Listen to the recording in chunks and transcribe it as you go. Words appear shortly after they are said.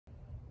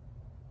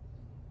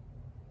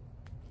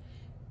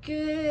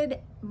Good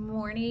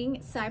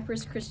morning,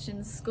 Cypress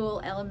Christian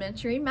School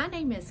Elementary. My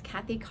name is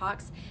Kathy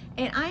Cox,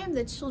 and I am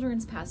the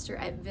children's pastor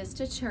at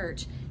Vista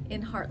Church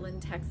in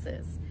Heartland,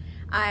 Texas.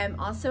 I am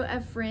also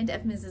a friend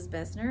of Mrs.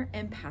 Besner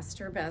and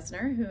Pastor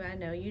Besner, who I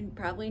know you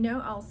probably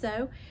know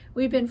also.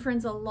 We've been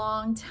friends a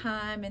long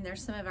time, and they're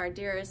some of our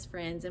dearest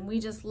friends, and we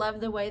just love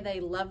the way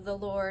they love the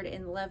Lord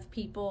and love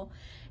people,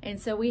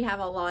 and so we have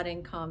a lot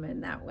in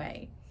common that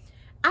way.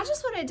 I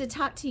just wanted to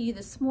talk to you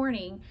this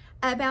morning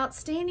about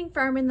standing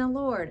firm in the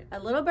Lord. A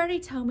little birdie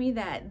told me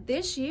that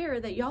this year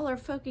that y'all are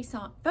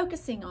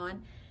focusing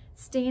on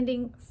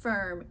standing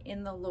firm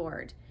in the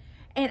Lord.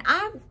 And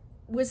I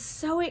was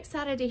so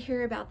excited to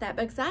hear about that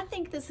because I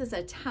think this is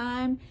a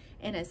time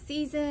and a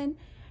season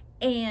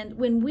and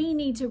when we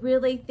need to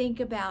really think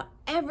about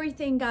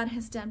everything God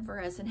has done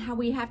for us and how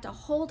we have to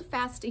hold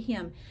fast to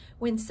Him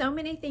when so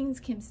many things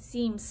can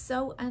seem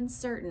so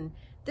uncertain.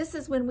 This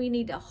is when we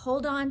need to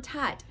hold on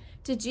tight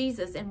to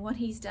Jesus and what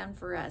He's done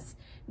for us,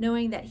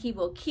 knowing that He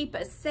will keep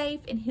us safe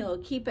and He'll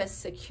keep us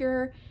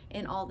secure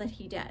in all that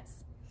He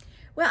does.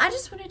 Well, I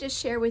just wanted to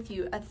share with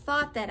you a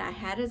thought that I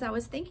had as I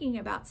was thinking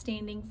about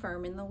standing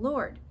firm in the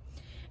Lord.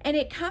 And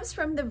it comes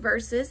from the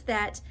verses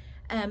that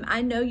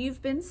I know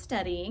you've been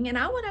studying, and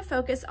I want to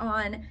focus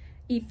on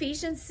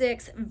Ephesians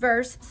 6,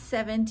 verse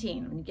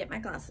 17. Let me get my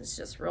glasses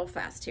just real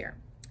fast here.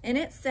 And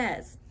it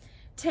says,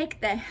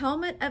 "Take the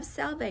helmet of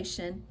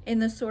salvation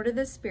and the sword of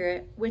the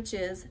Spirit, which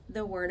is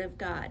the Word of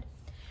God."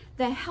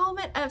 The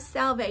helmet of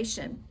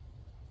salvation.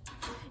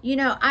 You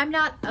know, I'm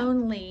not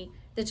only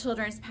the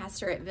children's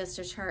pastor at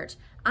Vista Church,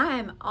 I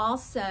am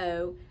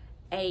also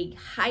a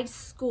high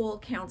school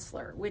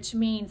counselor, which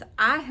means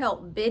I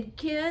help big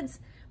kids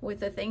with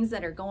the things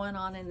that are going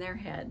on in their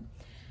head.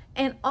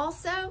 And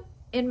also,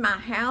 in my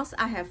house,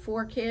 I have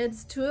 4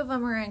 kids. 2 of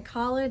them are in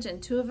college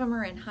and 2 of them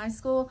are in high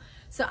school.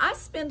 So I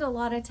spend a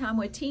lot of time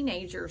with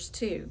teenagers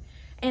too.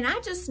 And I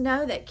just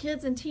know that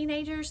kids and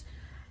teenagers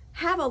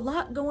have a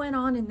lot going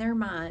on in their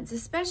minds,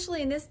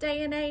 especially in this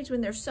day and age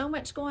when there's so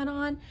much going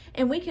on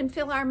and we can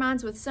fill our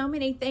minds with so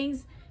many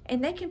things,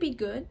 and they can be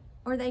good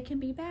or they can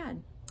be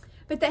bad.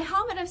 But the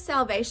helmet of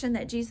salvation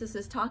that Jesus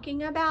is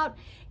talking about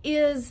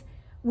is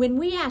when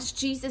we ask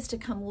Jesus to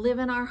come live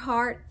in our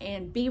heart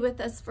and be with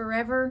us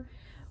forever,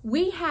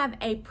 we have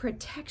a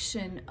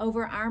protection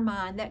over our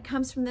mind that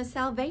comes from the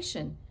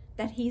salvation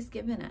that He's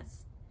given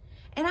us.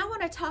 And I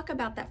want to talk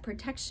about that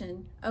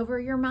protection over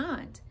your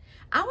mind.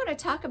 I want to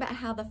talk about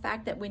how the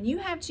fact that when you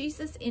have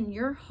Jesus in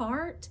your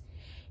heart,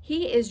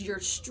 He is your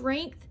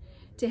strength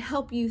to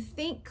help you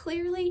think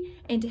clearly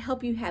and to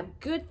help you have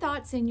good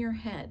thoughts in your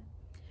head.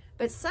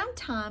 But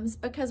sometimes,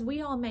 because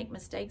we all make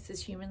mistakes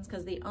as humans,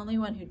 because the only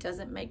one who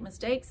doesn't make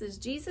mistakes is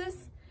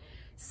Jesus,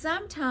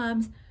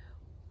 sometimes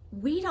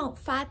we don't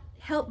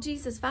help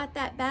Jesus fight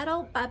that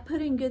battle by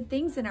putting good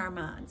things in our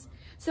minds.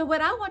 So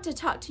what I want to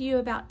talk to you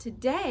about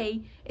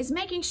today is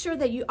making sure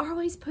that you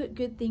always put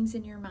good things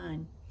in your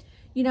mind.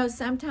 You know,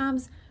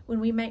 sometimes when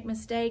we make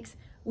mistakes,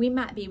 we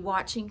might be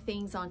watching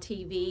things on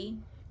TV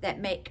that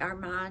make our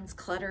minds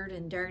cluttered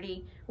and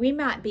dirty. We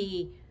might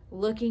be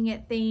looking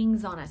at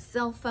things on a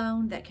cell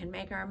phone that can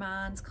make our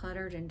minds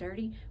cluttered and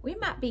dirty. We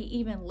might be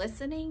even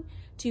listening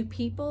to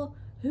people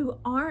who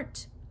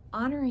aren't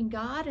honoring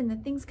God, and the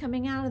things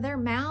coming out of their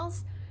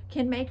mouths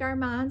can make our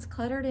minds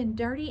cluttered and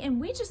dirty,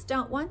 and we just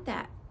don't want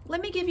that.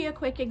 Let me give you a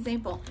quick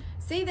example.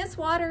 See this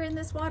water in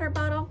this water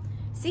bottle?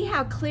 See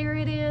how clear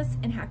it is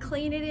and how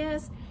clean it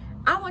is?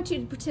 I want you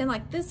to pretend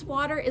like this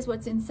water is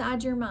what's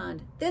inside your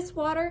mind. This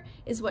water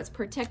is what's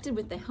protected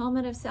with the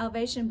helmet of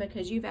salvation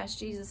because you've asked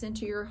Jesus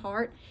into your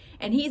heart,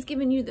 and He's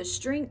given you the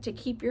strength to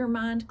keep your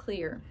mind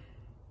clear.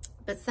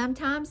 But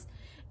sometimes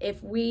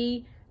if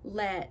we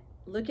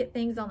look at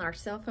things on our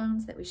cell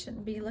phones that we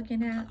shouldn't be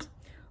looking at,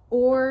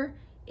 or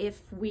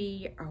if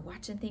we are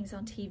watching things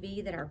on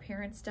TV that our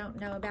parents don't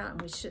know about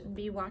and we shouldn't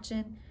be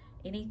watching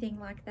anything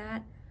like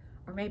that,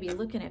 or maybe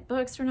looking at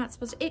books we're not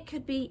supposed to, it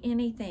could be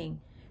anything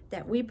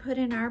that we put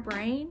in our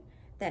brain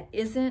that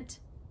isn't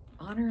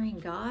honoring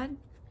God.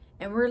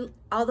 And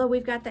although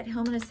we've got that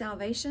helmet of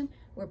salvation,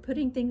 we're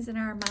putting things in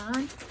our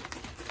mind.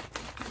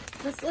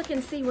 Let's look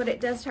and see what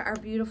it does to our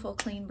beautiful,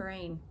 clean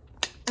brain.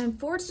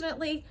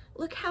 Unfortunately,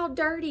 look how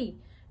dirty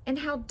and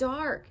how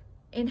dark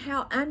and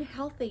how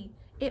unhealthy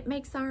it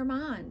makes our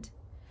mind.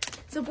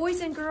 So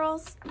boys and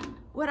girls,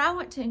 what I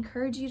want to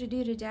encourage you to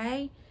do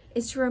today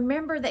is to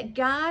remember that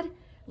God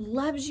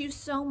loves you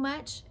so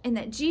much and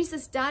that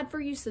Jesus died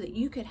for you so that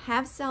you could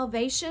have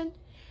salvation,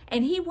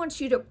 and He wants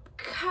you to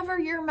cover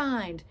your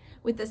mind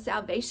with the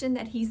salvation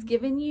that He's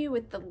given you,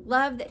 with the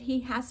love that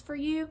He has for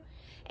you.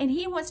 And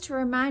He wants to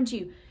remind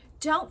you,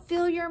 don't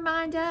fill your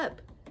mind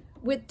up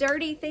with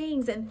dirty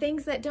things and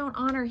things that don't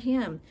honor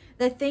Him,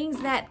 the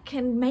things that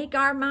can make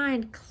our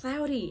mind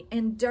cloudy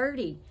and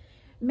dirty.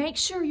 Make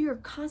sure you're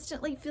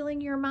constantly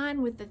filling your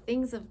mind with the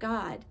things of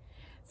God.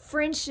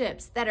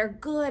 Friendships that are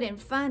good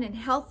and fun and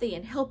healthy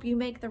and help you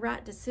make the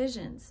right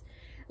decisions.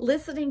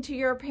 Listening to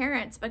your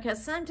parents,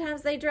 because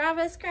sometimes they drive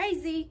us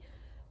crazy,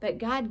 but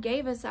God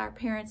gave us our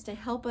parents to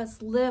help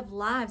us live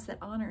lives that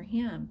honor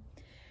Him.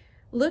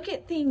 Look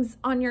at things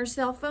on your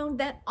cell phone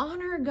that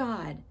honor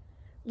God.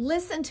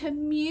 Listen to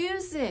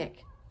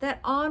music that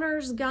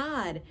honors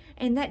God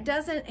and that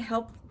doesn't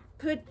help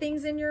put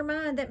things in your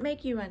mind that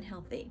make you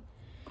unhealthy.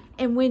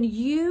 And when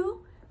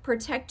you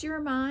protect your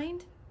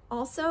mind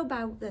also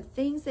by the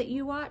things that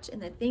you watch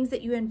and the things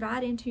that you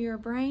invite into your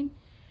brain,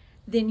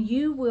 then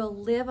you will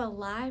live a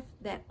life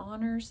that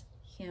honors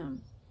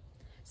Him.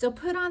 So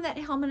put on that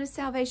helmet of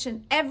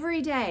salvation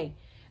every day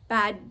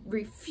by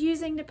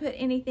refusing to put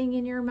anything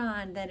in your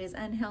mind that is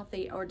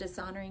unhealthy or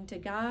dishonoring to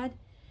God,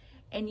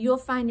 and you'll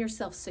find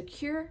yourself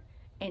secure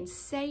and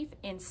safe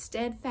and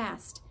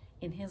steadfast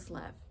in His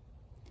love.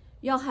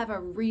 Y'all have a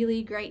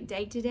really great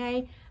day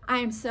today. I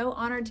am so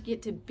honored to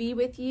get to be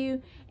with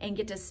you and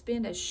get to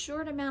spend a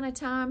short amount of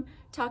time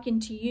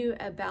talking to you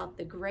about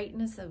the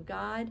greatness of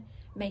God.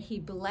 May He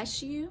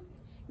bless you.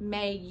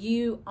 May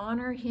you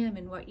honor Him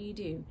in what you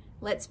do.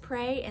 Let's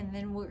pray, and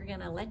then we're going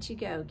to let you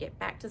go. Get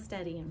back to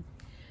studying.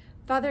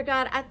 Father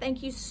God, I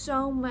thank you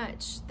so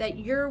much that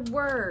your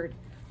word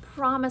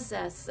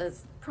promises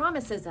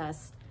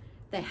us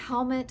the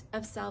helmet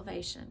of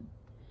salvation.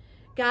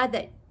 God,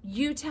 that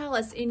you tell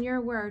us in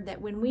your word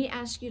that when we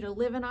ask you to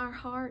live in our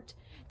heart,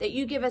 that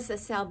you give us a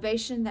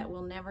salvation that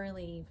will never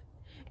leave.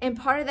 And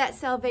part of that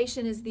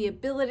salvation is the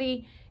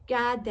ability,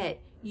 God, that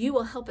you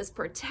will help us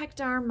protect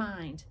our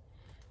mind.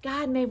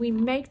 God, may we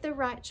make the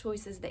right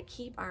choices that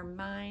keep our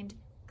mind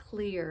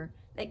clear,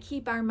 that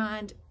keep our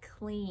mind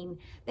clean,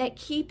 that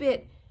keep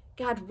it,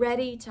 God,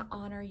 ready to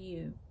honor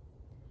you.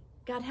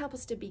 God, help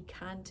us to be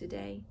kind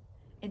today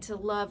and to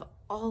love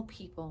all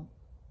people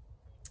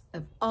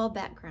of all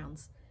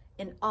backgrounds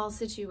in all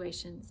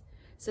situations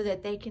so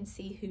that they can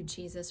see who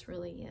Jesus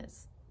really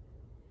is.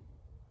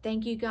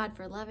 Thank you, God,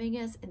 for loving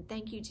us, and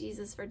thank you,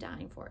 Jesus, for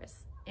dying for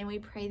us. And we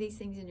pray these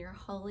things in your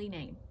holy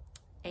name.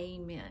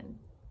 Amen.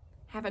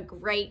 Have a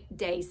great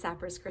day,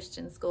 Cypress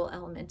Christian School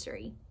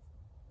Elementary.